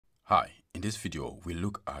Hi, in this video, we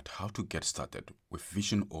look at how to get started with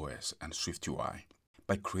visionOS and SwiftUI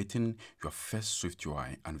by creating your first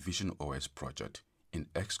SwiftUI and visionOS project in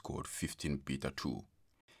Xcode 15 Beta 2.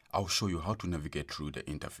 I'll show you how to navigate through the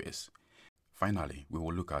interface. Finally, we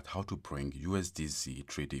will look at how to bring USDZ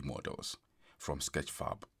 3D models from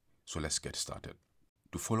Sketchfab. So let's get started.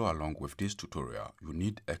 To follow along with this tutorial, you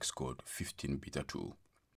need Xcode 15 Beta 2.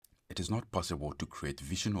 It is not possible to create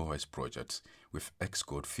visionOS projects with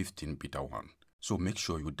Xcode 15 Beta 1, so make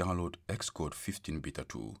sure you download Xcode 15 Beta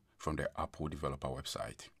 2 from the Apple developer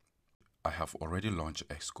website. I have already launched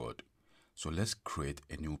Xcode, so let's create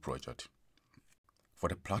a new project. For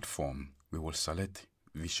the platform, we will select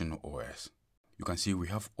visionOS. You can see we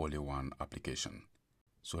have only one application,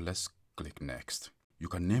 so let's click Next. You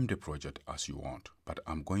can name the project as you want, but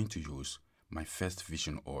I'm going to use my first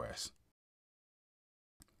visionOS.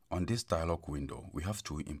 On this dialog window, we have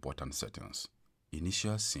two important settings: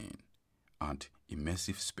 Initial Scene and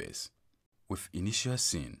Immersive Space. With Initial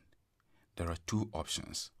Scene, there are two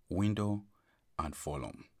options: Window and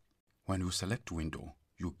Volume. When you select Window,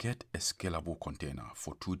 you get a scalable container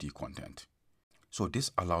for 2D content. So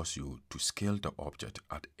this allows you to scale the object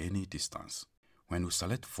at any distance. When you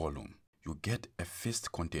select Volume, you get a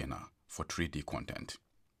fixed container for 3D content.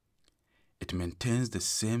 It maintains the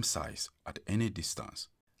same size at any distance.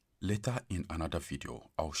 Later in another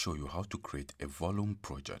video, I'll show you how to create a volume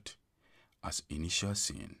project as Initial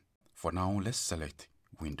Scene. For now, let's select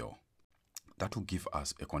Window. That will give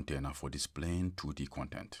us a container for displaying 2D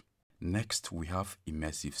content. Next, we have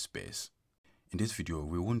Immersive Space. In this video,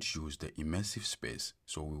 we won't use the Immersive Space,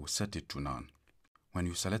 so we will set it to none. When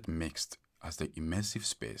you select Mixed as the Immersive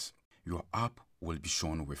Space, your app will be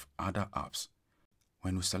shown with other apps.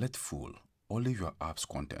 When you select Full, only your app's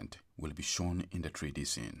content will be shown in the 3D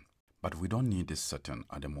scene. But we don't need this setting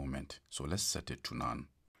at the moment, so let's set it to none.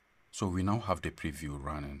 So we now have the preview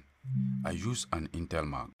running. I use an Intel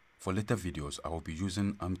Mac. For later videos, I will be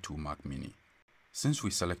using M2 Mac Mini. Since we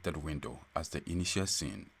selected Window as the initial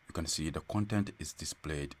scene, you can see the content is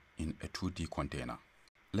displayed in a 2D container.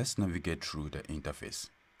 Let's navigate through the interface.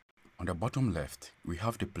 On the bottom left, we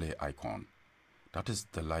have the play icon. That is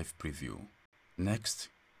the live preview. Next,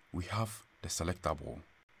 we have the selectable.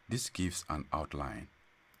 This gives an outline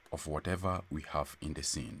of whatever we have in the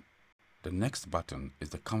scene. The next button is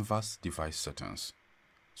the canvas device settings.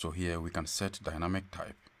 So here we can set dynamic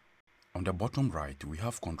type. On the bottom right, we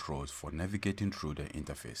have controls for navigating through the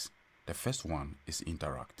interface. The first one is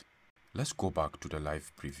interact. Let's go back to the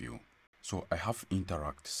live preview. So I have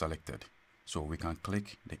interact selected, so we can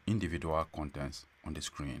click the individual contents on the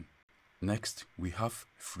screen. Next, we have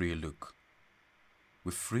free look.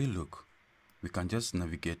 With free look, we can just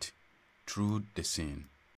navigate through the scene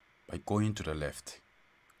by going to the left,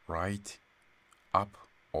 right, up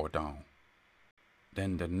or down.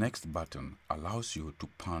 Then the next button allows you to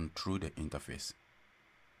pan through the interface.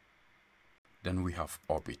 Then we have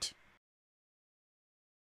orbit.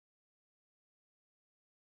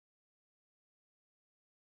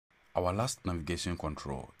 Our last navigation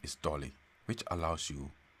control is dolly, which allows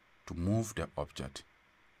you to move the object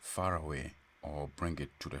far away or bring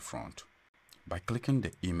it to the front. By clicking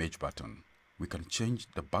the image button, we can change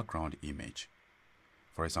the background image.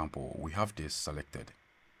 For example, we have this selected,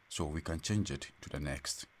 so we can change it to the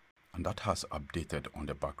next, and that has updated on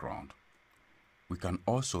the background. We can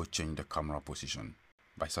also change the camera position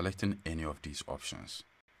by selecting any of these options.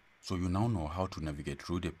 So you now know how to navigate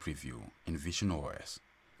through the preview in visionOS.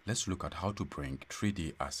 Let's look at how to bring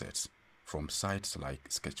 3D assets from sites like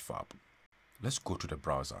Sketchfab. Let's go to the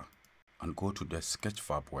browser and go to the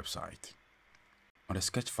Sketchfab website. On the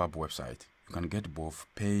Sketchfab website, you can get both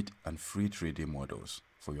paid and free 3D models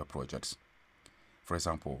for your projects. For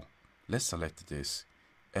example, let's select this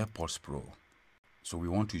AirPods Pro. So we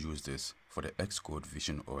want to use this for the Xcode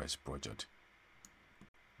visionOS project.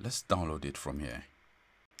 Let's download it from here.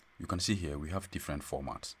 You can see here we have different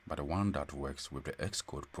formats, but the one that works with the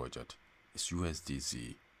Xcode project is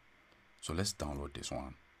USDZ. So let's download this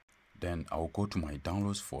one. Then I'll go to my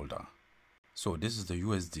downloads folder. So this is the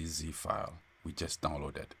USDZ file we just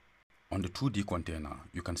downloaded. On the 2D container,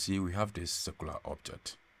 you can see we have this circular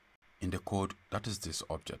object. In the code, that is this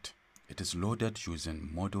object. It is loaded using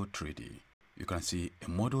Model 3D. You can see a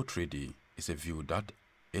Model 3D is a view that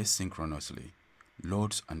asynchronously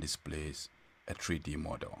loads and displays a 3D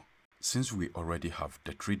model. Since we already have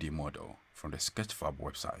the 3D model from the Sketchfab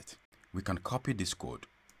website, we can copy this code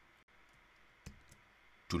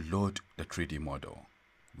to load the 3D model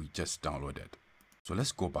we just downloaded. So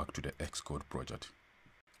let's go back to the Xcode project.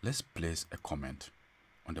 Let's place a comment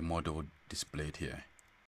on the model displayed here.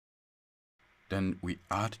 Then we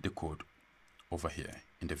add the code over here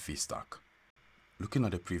in the VStack. Looking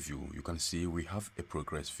at the preview, you can see we have a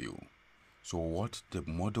progress view. So what the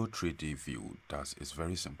model 3D view does is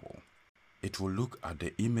very simple. It will look at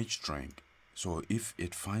the image string. So if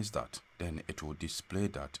it finds that, then it will display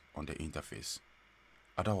that on the interface.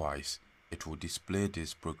 Otherwise, it will display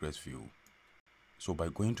this progress view. So by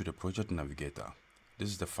going to the project navigator,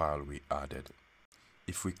 this is the file we added.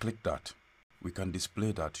 If we click that, we can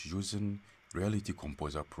display that using Reality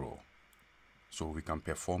Composer Pro. So we can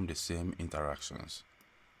perform the same interactions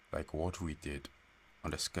like what we did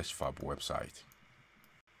on the Sketchfab website.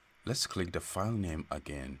 Let's click the file name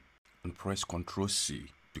again and press Ctrl+C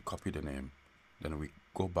to copy the name. Then we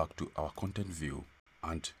go back to our content view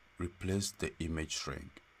and replace the image string.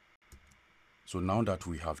 So now that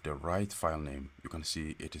we have the right file name, you can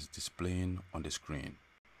see it is displaying on the screen.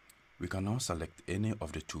 We can now select any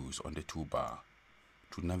of the tools on the toolbar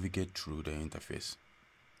to navigate through the interface.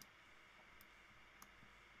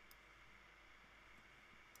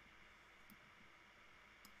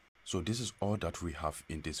 So this is all that we have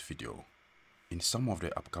in this video. In some of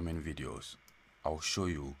the upcoming videos, I'll show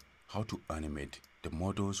you how to animate the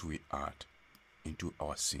models we add into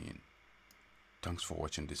our scene. Thanks for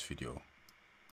watching this video.